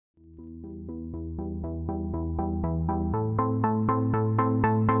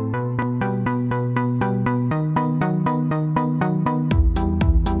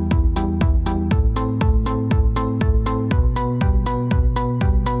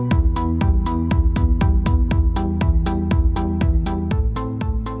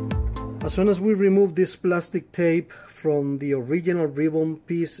As soon as we remove this plastic tape from the original ribbon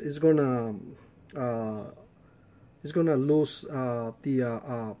piece, it's gonna lose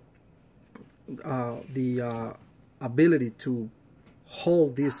the ability to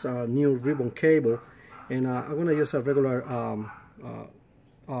hold this new ribbon cable, and I'm gonna use a regular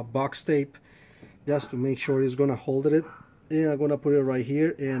box tape just to make sure it's gonna hold it. And I'm gonna put it right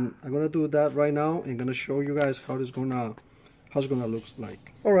here, and I'm gonna do that right now and gonna show you guys how it's gonna look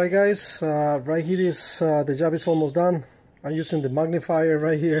like. Alright guys, right here is the job is almost done. I'm using the magnifier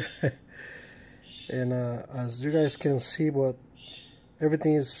right here and as you guys can see, but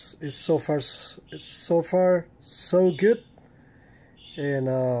everything is so far so good. And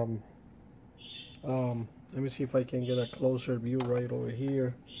let me see if I can get a closer view right over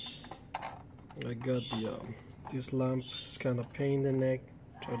here. I got the this lamp is kind of pain in the neck.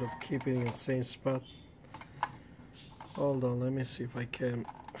 Try to keep it in the same spot. Hold on, let me see if I can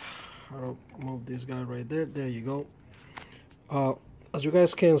move this guy right there. There you go. As you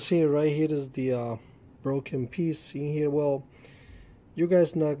guys can see, right here is the broken piece in here. Well, you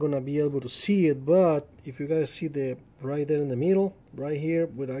guys not gonna be able to see it, but if you guys see the right there in the middle, right here,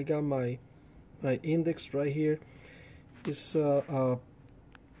 where I got my index right here, is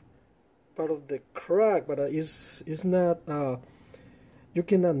part of the crack, but it's not. You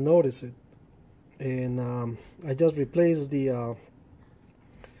cannot notice it. And I just replaced the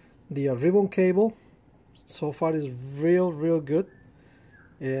ribbon cable. So far it's real good,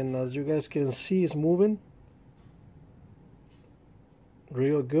 and as you guys can see, it's moving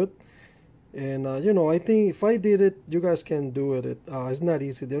real good. And you know, I think if I did it, you guys can do it. It's not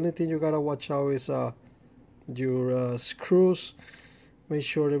easy. The only thing you gotta watch out is your screws. Make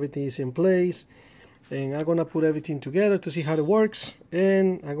sure everything is in place. And I'm gonna put everything together to see how it works,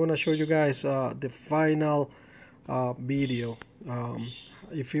 and I'm gonna show you guys the final video,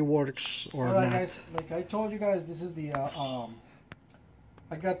 if it works or not. Alright guys, like I told you guys, this is the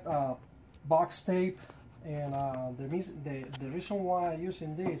I got box tape, and the reason why I'm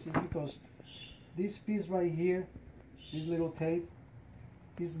using this is because this piece right here, this little tape,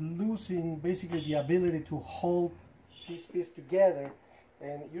 is losing basically the ability to hold this piece together.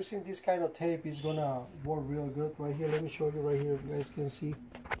 And using this kind of tape is gonna work real good. Right here, let me show you right here, if you guys can see.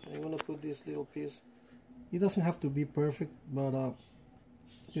 I'm gonna put this little piece. It doesn't have to be perfect, but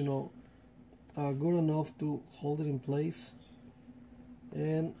you know, good enough to hold it in place.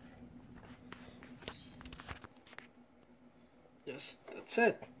 And yes, that's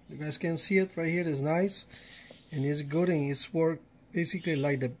it. You guys can see it right here. It's nice and it's good, and it's work basically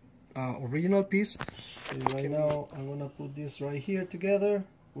like the original piece. And right now I'm gonna put this right here together,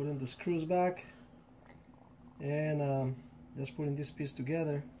 putting the screws back, and just putting this piece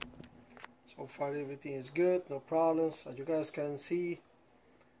together. So far everything is good, no problems. As you guys can see,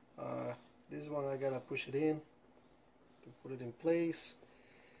 this one I gotta push it in to put it in place,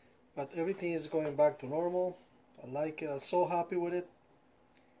 but everything is going back to normal. I like it. I'm so happy with it,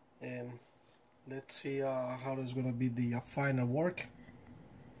 and let's see how it's gonna be the final work.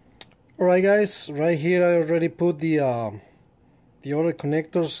 Alright guys, right here I already put the other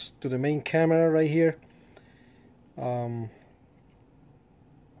connectors to the main camera right here.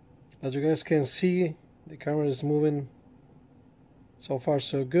 As you guys can see, the camera is moving. So far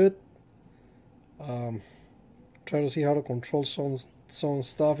so good. Try to see how to control some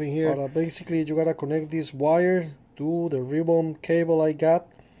stuff in here. But basically you gotta connect this wire to the ribbon cable I got.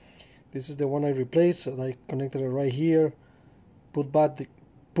 This is the one I replaced, and I connected it right here. Put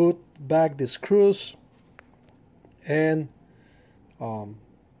back the screws, and you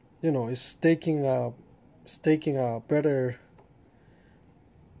know, it's taking a better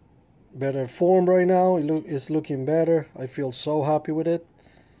form right now. It's looking better. I feel so happy with it.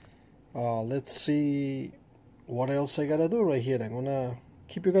 Let's see what else I gotta do right here. I'm gonna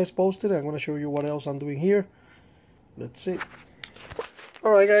keep you guys posted. I'm gonna show you what else I'm doing here. Let's see.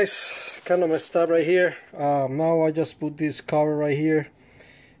 Alright guys, kind of messed up right here. Now I just put this cover right here,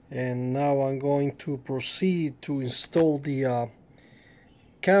 and now I'm going to proceed to install the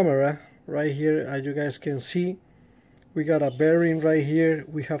camera right here. As you guys can see, we got a bearing right here.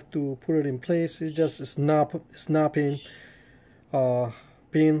 We have to put it in place. It's just a snapping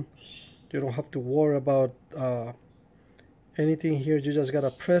pin. You don't have to worry about anything here. You just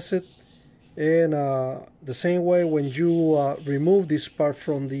gotta press it, and the same way when you remove this part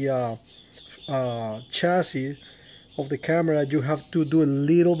from the chassis of the camera, you have to do it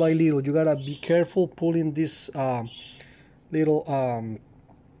little by little. You gotta be careful pulling this little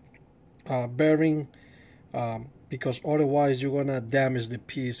bearing, because otherwise you're gonna damage the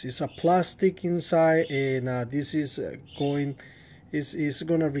piece. It's a plastic inside, and this is going It's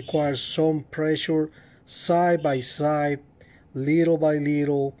gonna require some pressure side by side, little by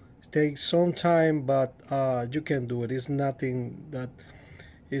little. It takes some time, but you can do it. It's nothing that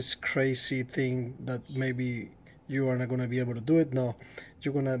is crazy thing that maybe you are not gonna be able to do it. No,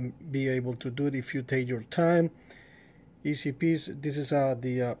 you're gonna be able to do it if you take your time. Easy piece. This is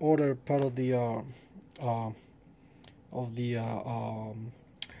the other part of the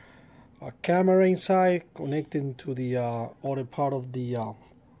camera inside, connecting to the other part of the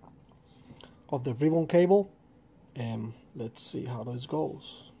ribbon cable. And let's see how this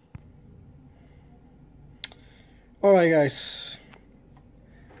goes. All right, guys.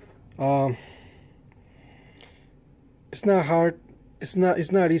 It's not hard. It's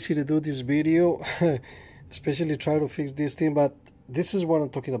not easy to do this video, especially try to fix this thing. But this is what I'm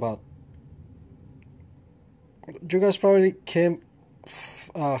talking about. You guys probably can't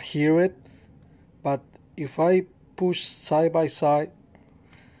hear it, but if I push side by side,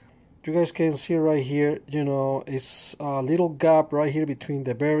 you guys can see right here, you know, it's a little gap right here between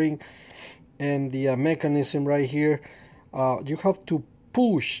the bearing and the mechanism right here. You have to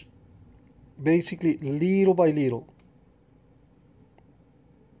push basically little by little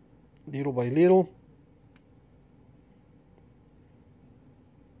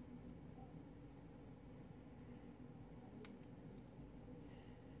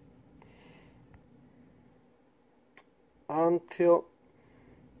until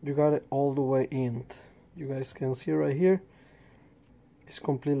you got it all the way in. You guys can see right here, it's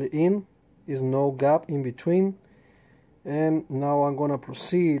completely in. There's no gap in between. And now I'm gonna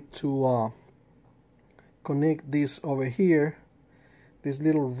proceed to connect this over here. This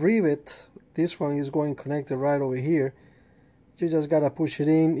little rivet, this one is going connected right over here. You just gotta push it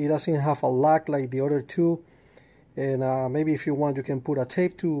in. It doesn't have a lock like the other two. And maybe if you want, you can put a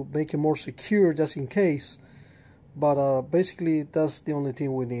tape to make it more secure, just in case. But basically, that's the only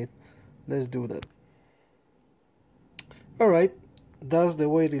thing we need. Let's do that. Alright, that's the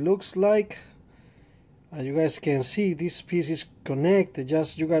way it looks like. You guys can see this piece is connected.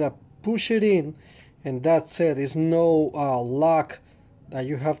 Just you gotta push it in, and that's it. There's no lock that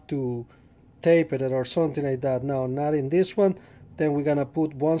you have to tape it or something like that. No, not in this one. Then we're gonna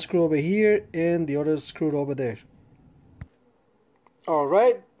put one screw over here and the other screw over there.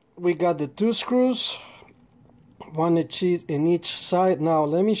 Alright, we got the two screws, one in each side. Now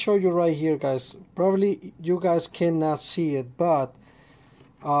let me show you right here, guys. Probably you guys cannot see it, but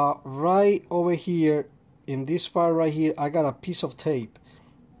right over here in this part right here, I got a piece of tape.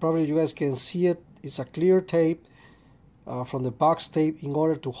 Probably you guys can see it. It's a clear tape from the box tape in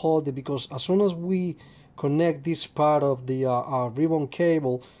order to hold it, because as soon as we connect this part of the ribbon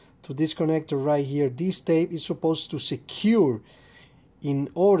cable to this connector right here, this tape is supposed to secure in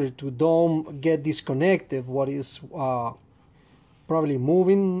order to don't get disconnected what is probably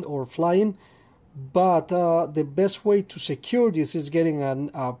moving or flying. But the best way to secure this is getting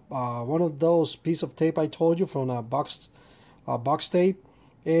one of those piece of tape I told you from a box tape,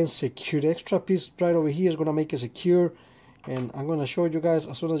 and secure. The extra piece right over here is gonna make it secure. And I'm gonna show you guys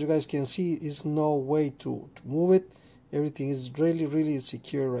as soon as you guys can see. Is no way to move it. Everything is really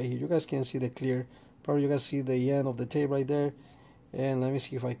secure right here. You guys can see the clear. Probably you guys see the end of the tape right there. And let me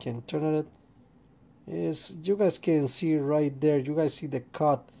see if I can turn it. Yes, you guys can see right there. You guys see the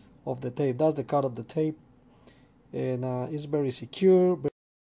cut of the tape. That's the cut of the tape, and it's very secure.